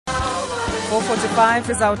4:45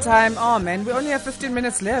 is our time. Oh, man, we only have 15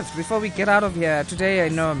 minutes left before we get out of here. Today, I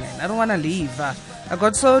know, man, I don't want to leave. I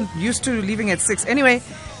got so used to leaving at 6. Anyway,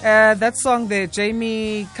 that song there,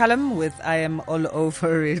 Jamie Cullum with I Am All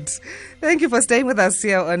Over It. Thank you for staying with us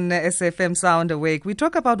here on SFM Sound Awake. We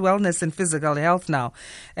talk about wellness and physical health now.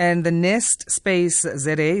 And the Nest Space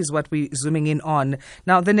ZA is what we're zooming in on.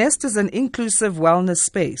 Now, the Nest is an inclusive wellness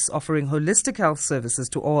space offering holistic health services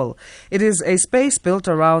to all. It is a space built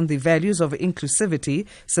around the values of inclusivity,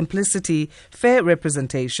 simplicity, fair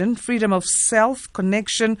representation, freedom of self,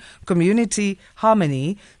 connection, community,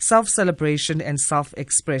 harmony, self-celebration, and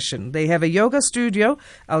self-expression. They have a yoga studio,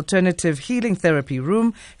 alternative healing therapy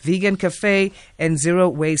room, vegan café, and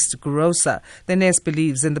zero-waste grocer. The Nest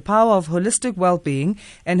believes in the power of holistic well-being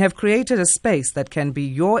and have created a space that can be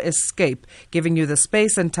your escape, giving you the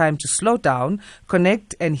space and time to slow down,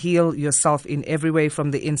 connect, and heal yourself in every way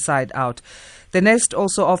from the inside out. The Nest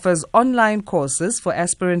also offers online courses for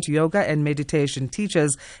aspirant yoga and meditation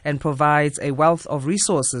teachers and provides a wealth of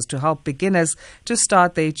resources to help beginners to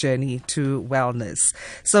start their journey to wellness.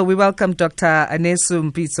 So we welcome Dr.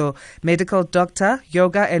 Anesu Mbizvo, medical doctor,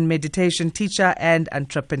 yoga and meditation teacher and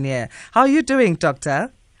entrepreneur. How are you doing,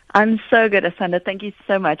 doctor? I'm so good, Asanda. Thank you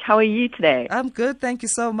so much. How are you today? I'm good. Thank you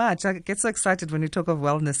so much. I get so excited when you talk of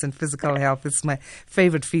wellness and physical health. It's my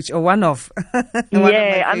favorite feature, or one of.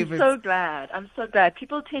 Yeah, I'm so glad.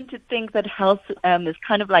 People tend to think that health is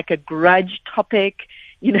kind of like a grudge topic,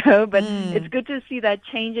 but it's good to see that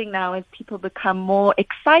changing now as people become more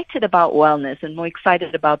excited about wellness and more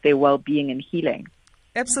excited about their well-being and healing.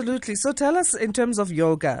 Absolutely. So tell us, in terms of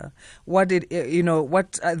yoga, what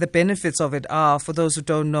the benefits of it are for those who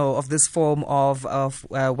don't know of this form of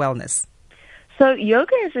wellness. So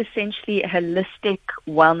yoga is essentially a holistic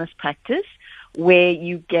wellness practice where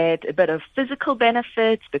you get a bit of physical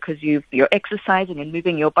benefits because you're exercising and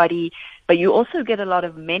moving your body, but you also get a lot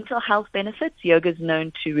of mental health benefits. Yoga is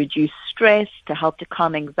known to reduce stress, to help to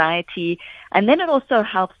calm anxiety, and then it also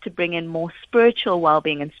helps to bring in more spiritual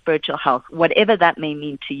well-being and spiritual health, whatever that may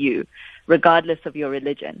mean to you, regardless of your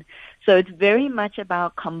religion. So it's very much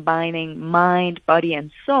about combining mind, body, and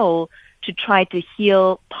soul to try to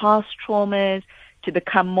heal past traumas, to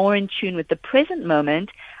become more in tune with the present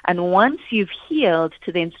moment, and once you've healed,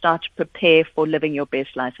 to then start to prepare for living your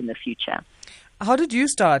best life in the future. How did you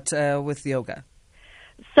start with yoga?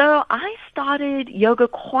 So I started yoga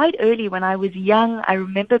quite early when I was young. I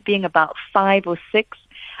remember being about 5 or 6,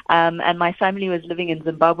 and my family was living in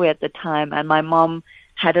Zimbabwe at the time, and my mom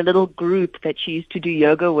had a little group that she used to do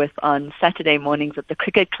yoga with on Saturday mornings at the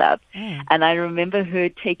cricket club. And I remember her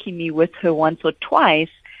taking me with her once or twice.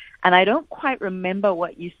 And I don't quite remember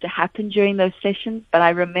what used to happen during those sessions, but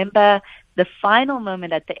I remember the final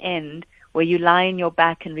moment at the end where you lie on your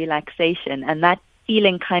back in relaxation, and that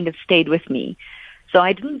feeling kind of stayed with me. So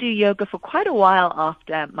I didn't do yoga for quite a while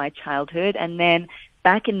after my childhood, and then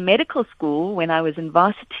back in medical school when I was in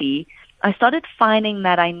varsity, I started finding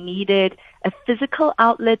that I needed a physical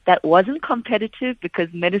outlet that wasn't competitive because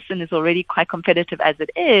medicine is already quite competitive as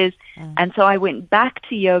it is. And so I went back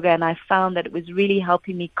to yoga and I found that it was really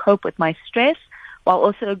helping me cope with my stress while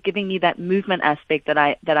also giving me that movement aspect that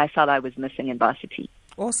I felt I was missing in varsity.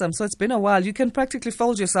 Awesome. So it's been a while. You can practically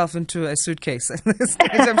fold yourself into a suitcase.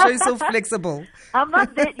 I'm sure you're so flexible. I'm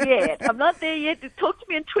not there yet. Talk to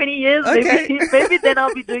me in 20 years. Okay. Maybe then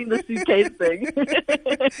I'll be doing the suitcase thing.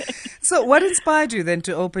 So what inspired you then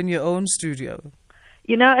to open your own studio?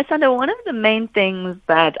 Asanda, one of the main things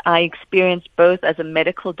that I experienced both as a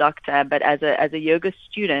medical doctor but as a yoga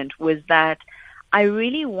student was that I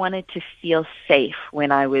really wanted to feel safe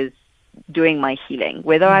when I was doing my healing,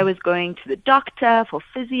 whether I was going to the doctor for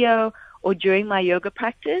physio or during my yoga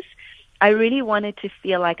practice. I really wanted to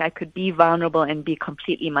feel like I could be vulnerable and be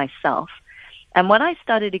completely myself. And what I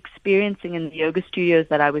started experiencing in the yoga studios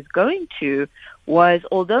that I was going to was,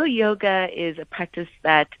 although yoga is a practice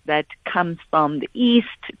that comes from the East,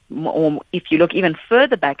 or if you look even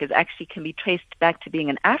further back, it actually can be traced back to being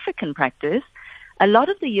an African practice, a lot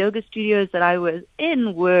of the yoga studios that I was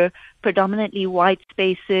in were predominantly white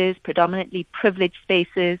spaces, predominantly privileged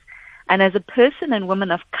spaces. And as a person and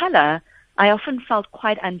woman of color, I often felt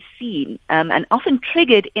quite unseen and often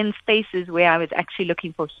triggered in spaces where I was actually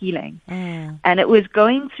looking for healing. And it was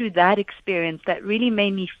going through that experience that really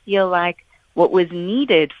made me feel like what was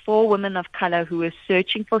needed for women of color who were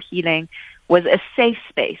searching for healing was a safe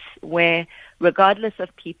space where, regardless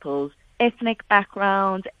of people's ethnic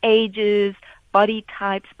backgrounds, ages, body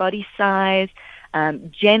types, body size,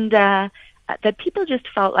 gender, that people just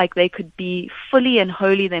felt like they could be fully and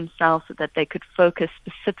wholly themselves so that they could focus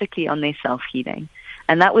specifically on their self-healing.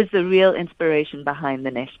 And that was the real inspiration behind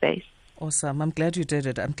the Nest Space. Awesome. I'm glad you did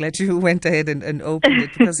it. I'm glad you went ahead and opened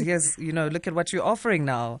it because here's, look at what you're offering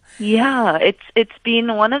now. Yeah, it's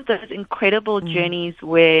been one of those incredible journeys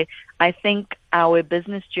where I think our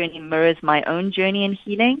business journey mirrors my own journey in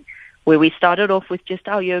healing, where we started off with just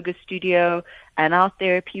our yoga studio and our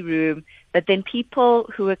therapy room, but then people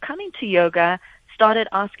who were coming to yoga started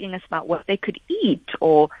asking us about what they could eat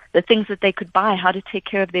or the things that they could buy, how to take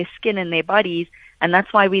care of their skin and their bodies, and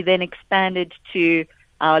that's why we then expanded to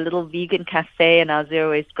our little vegan cafe and our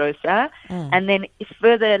zero-waste grocer. And then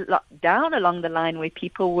further down along the line where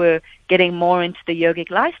people were getting more into the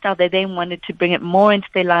yogic lifestyle, they then wanted to bring it more into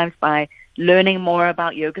their lives by learning more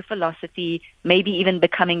about yoga philosophy, maybe even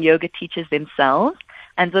becoming yoga teachers themselves.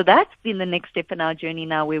 And so that's been the next step in our journey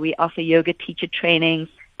now, where we offer yoga teacher trainings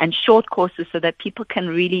and short courses so that people can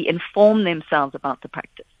really inform themselves about the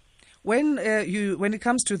practice. When it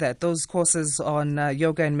comes to those courses on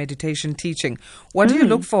yoga and meditation teaching, what do you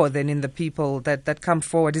look for then in the people that come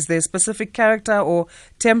forward? Is there a specific character or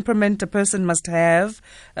temperament a person must have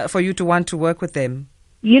for you to want to work with them?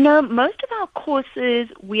 Most of our courses,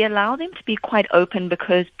 we allow them to be quite open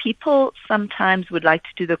because people sometimes would like to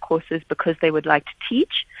do the courses because they would like to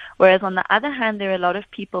teach. Whereas on the other hand, there are a lot of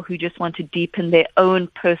people who just want to deepen their own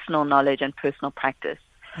personal knowledge and personal practice.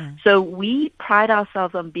 So we pride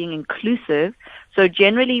ourselves on being inclusive. So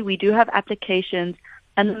generally we do have applications,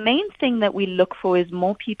 and the main thing that we look for is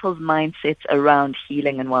more people's mindsets around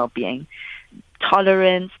healing and well-being.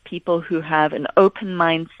 Tolerance, people who have an open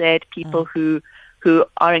mindset, people who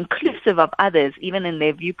are inclusive of others, even in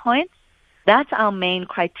their viewpoints. That's our main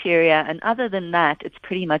criteria, and other than that, it's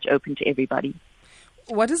pretty much open to everybody.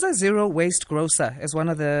 What is a zero-waste grocer as one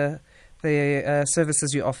of the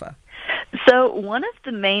services you offer? So one of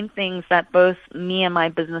the main things that both me and my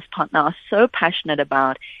business partner are so passionate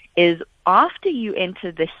about is after you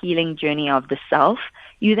enter the healing journey of the self,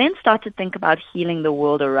 you then start to think about healing the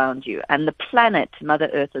world around you and the planet, Mother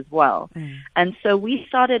Earth as well. And so we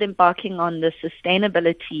started embarking on the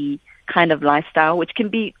sustainability kind of lifestyle, which can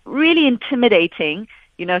be really intimidating,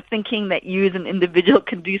 thinking that you as an individual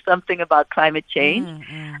can do something about climate change.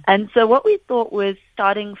 And so what we thought was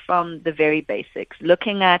starting from the very basics,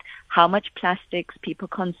 looking at how much plastics people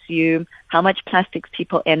consume, how much plastics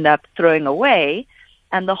people end up throwing away.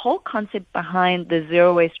 And the whole concept behind the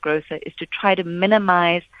Zero Waste Grocer is to try to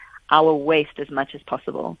minimize our waste as much as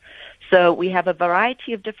possible. So we have a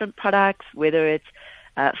variety of different products, whether it's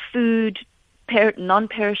food,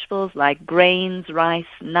 non-perishables like grains, rice,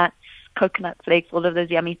 nuts, coconut flakes, all of those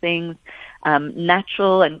yummy things,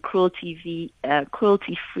 natural and cruelty-free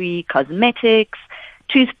cosmetics,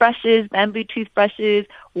 toothbrushes, bamboo toothbrushes,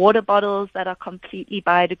 water bottles that are completely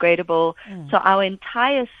biodegradable. So our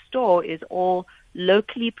entire store is all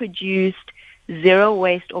locally produced, zero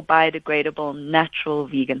waste or biodegradable, natural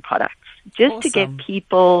vegan products. Just to get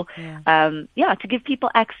people, to give people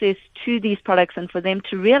access to these products and for them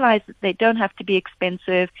to realize that they don't have to be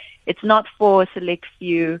expensive. It's not for a select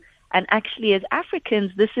few. And actually, as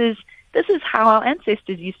Africans, this is how our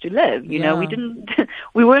ancestors used to live.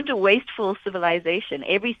 We weren't a wasteful civilization.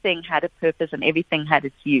 Everything had a purpose and everything had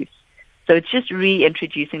its use. So it's just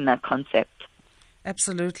reintroducing that concept.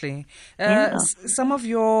 Absolutely. Some of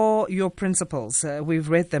your principles, we've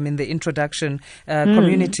read them in the introduction,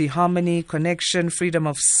 community, harmony, connection, freedom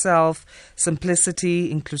of self,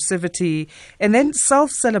 simplicity, inclusivity, and then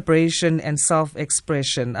self-celebration and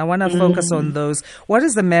self-expression. I want to focus on those. What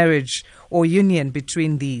is the marriage or union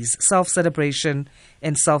between these, self-celebration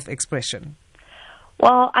and self-expression?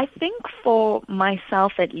 Well, I think for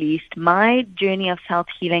myself at least, my journey of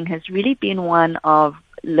self-healing has really been one of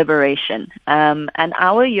liberation. And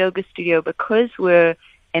our yoga studio, because we're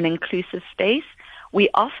an inclusive space, we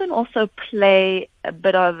often also play a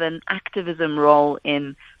bit of an activism role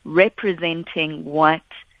in representing what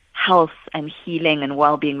health and healing and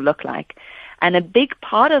well-being look like. And a big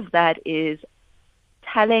part of that is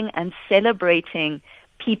telling and celebrating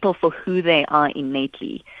people for who they are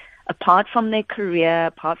innately. Apart from their career,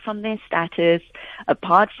 apart from their status,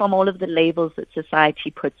 apart from all of the labels that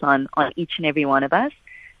society puts on each and every one of us,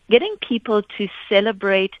 getting people to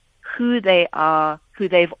celebrate who they are, who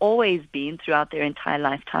they've always been throughout their entire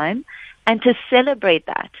lifetime, and to celebrate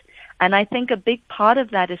that. And I think a big part of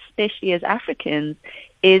that, especially as Africans,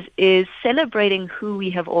 is celebrating who we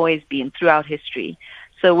have always been throughout history.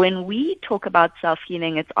 So when we talk about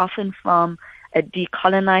self-healing, it's often from a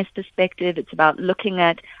decolonized perspective. It's about looking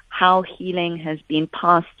at how healing has been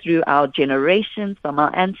passed through our generations from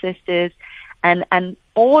our ancestors. And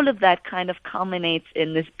all of that kind of culminates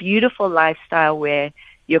in this beautiful lifestyle where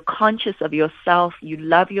you're conscious of yourself, you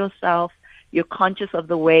love yourself, you're conscious of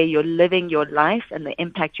the way you're living your life and the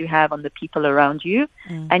impact you have on the people around you,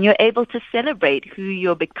 and you're able to celebrate who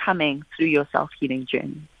you're becoming through your self-healing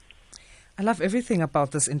journey. I love everything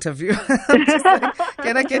about this interview. I'm just like,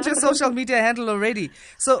 can I get your social media handle already?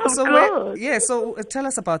 So tell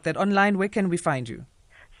us about that. Online, where can we find you?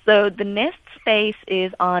 So the Nest Space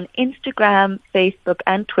is on Instagram, Facebook,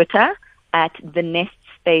 and Twitter at the Nest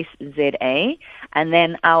Space ZA. And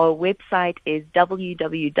then our website is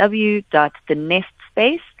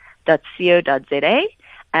www.thenestspace.co.za.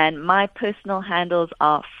 And my personal handles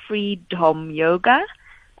are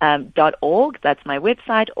freedomyoga.org. That's my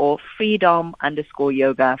website, or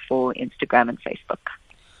freedom_yoga for Instagram and Facebook.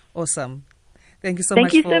 Awesome. Thank you so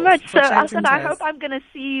much. Thank you so much. So, Asad, I hope I'm going to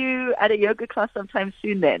see you at a yoga class sometime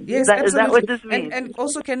soon then. Yes, is that what this means? And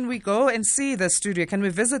also, can we go and see the studio? Can we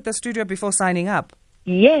visit the studio before signing up?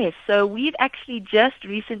 Yes. So we've actually just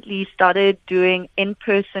recently started doing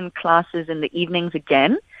in-person classes in the evenings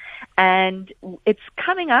again. And it's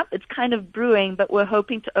coming up. It's kind of brewing, but we're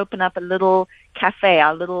hoping to open up a little cafe,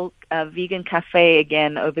 our little vegan cafe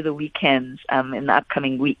again over the weekends in the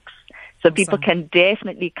upcoming weeks. So people can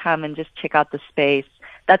definitely come and just check out the space.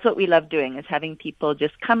 That's what we love doing, is having people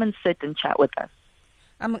just come and sit and chat with us.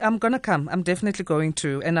 I'm going to come. I'm definitely going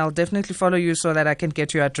to. And I'll definitely follow you so that I can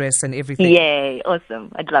get your address and everything. Yay.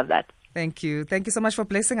 Awesome. I'd love that. Thank you. Thank you so much for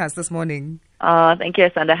blessing us this morning. Thank you,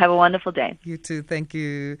 Asanda. Have a wonderful day. You too. Thank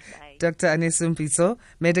you. Bye. Dr. Anesu Mbizvo,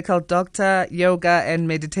 medical doctor, yoga and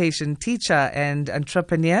meditation teacher and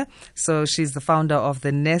entrepreneur. So she's the founder of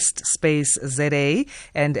the Nest Space ZA.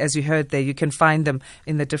 And as you heard there, you can find them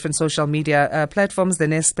in the different social media platforms, the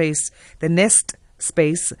Nest Space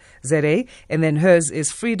ZA, and then hers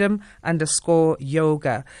is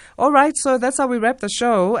freedom_yoga. All right, so that's how we wrap the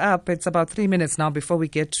show up. It's about 3 minutes now before we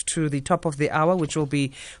get to the top of the hour, which will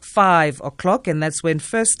be 5 o'clock, and that's when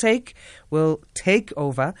First Take will take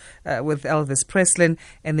over with Elvis Preslin,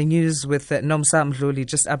 and the news with Nomsa Mdluli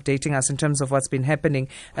just updating us in terms of what's been happening,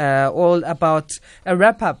 all about a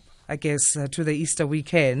wrap-up, I guess, to the Easter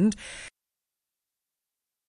weekend.